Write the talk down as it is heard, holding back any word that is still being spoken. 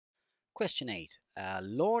Question 8.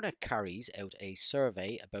 Lorna carries out a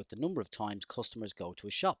survey about the number of times customers go to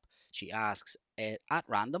a shop. She asks at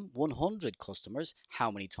random 100 customers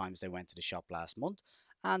how many times they went to the shop last month,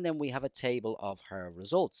 and then we have a table of her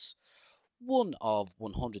results. One of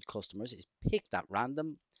 100 customers is picked at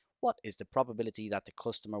random. What is the probability that the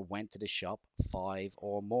customer went to the shop 5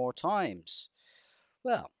 or more times?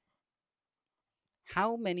 Well,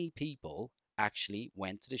 how many people actually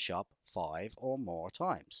went to the shop 5 or more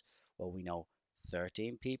times? Well, we know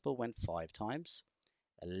 13 people went 5 times,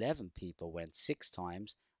 11 people went 6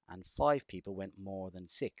 times, and 5 people went more than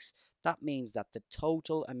 6. That means that the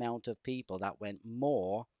total amount of people that went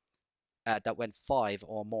 5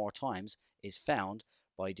 or more times is found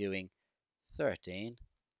by doing 13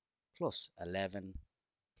 plus 11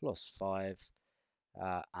 plus 5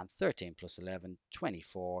 and 13 plus 11,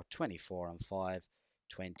 24, 24 and 5,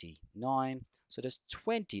 29. So there's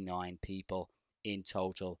 29 people in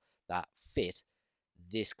total that fit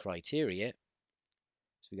this criteria.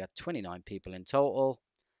 So we got 29 people in total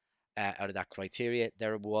out of that criteria.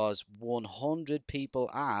 There was 100 people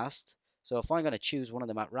asked. So if I'm going to choose one of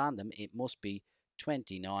them at random, it must be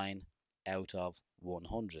 29 out of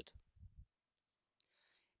 100.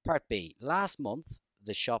 Part B. Last month,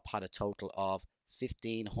 the shop had a total of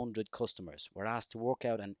 1,500 customers. We're asked to work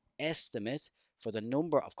out an estimate for the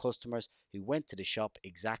number of customers who went to the shop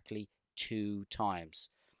exactly 2 times.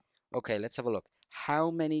 Okay, let's have a look.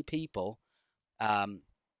 Um,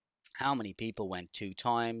 how many people went 2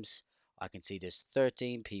 times? I can see there's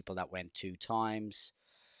 13 people that went 2 times.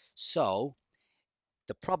 So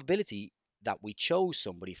the probability that we chose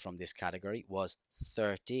somebody from this category was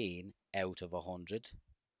 13 out of 100.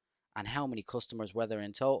 And how many customers were there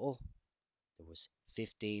in total? There was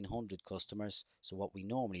 1,500 customers. So what we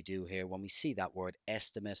normally do here when we see that word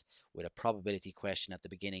estimate with a probability question at the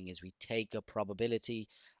beginning is we take a probability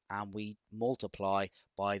and we multiply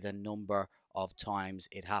by the number of times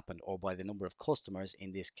it happened, or by the number of customers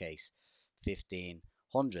in this case,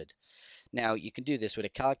 1,500. Now you can do this with a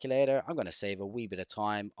calculator. I'm going to save a wee bit of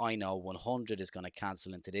time. I know 100 is going to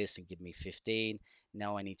cancel into this and give me 15.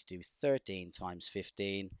 Now I need to do 13 times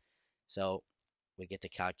 15. So we get the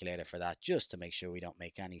calculator for that just to make sure we don't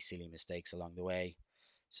make any silly mistakes along the way.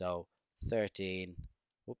 So 13,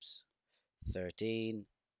 whoops, 13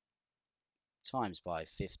 times by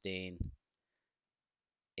 15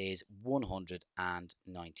 is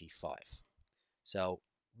 195. So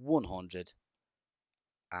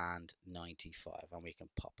 195, and we can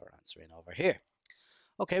pop our answer in over here.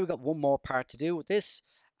 Okay, we've got one more part to do with this.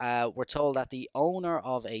 We're told that the owner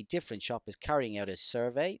of a different shop is carrying out a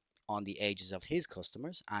survey on the ages of his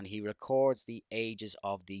customers, and he records the ages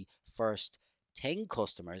of the first 10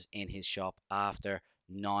 customers in his shop after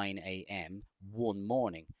 9 a.m. one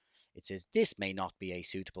morning. It says this may not be a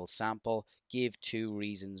suitable sample. Give 2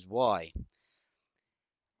 reasons why.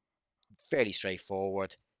 Fairly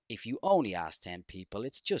straightforward. If you only ask 10 people,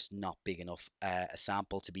 it's just not big enough a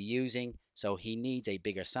sample to be using. So he needs a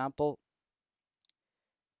bigger sample.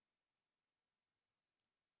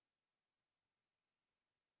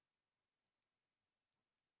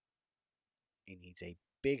 He needs a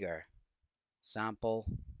bigger sample,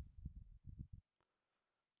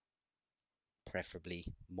 preferably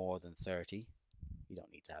more than 30. You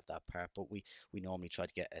don't need to have that part, but we normally try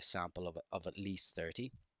to get a sample of at least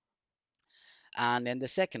 30. And then the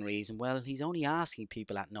second reason, well, he's only asking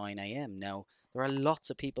people at 9 a.m. Now, there are lots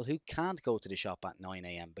of people who can't go to the shop at 9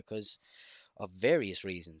 a.m. because of various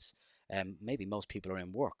reasons. Maybe most people are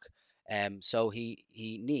in work. So he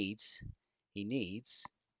needs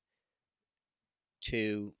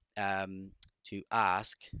to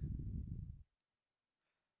ask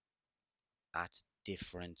at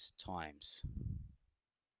different times.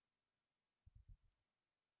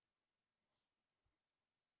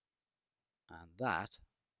 And that,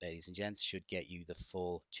 ladies and gents, should get you the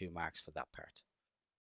full 2 marks for that part.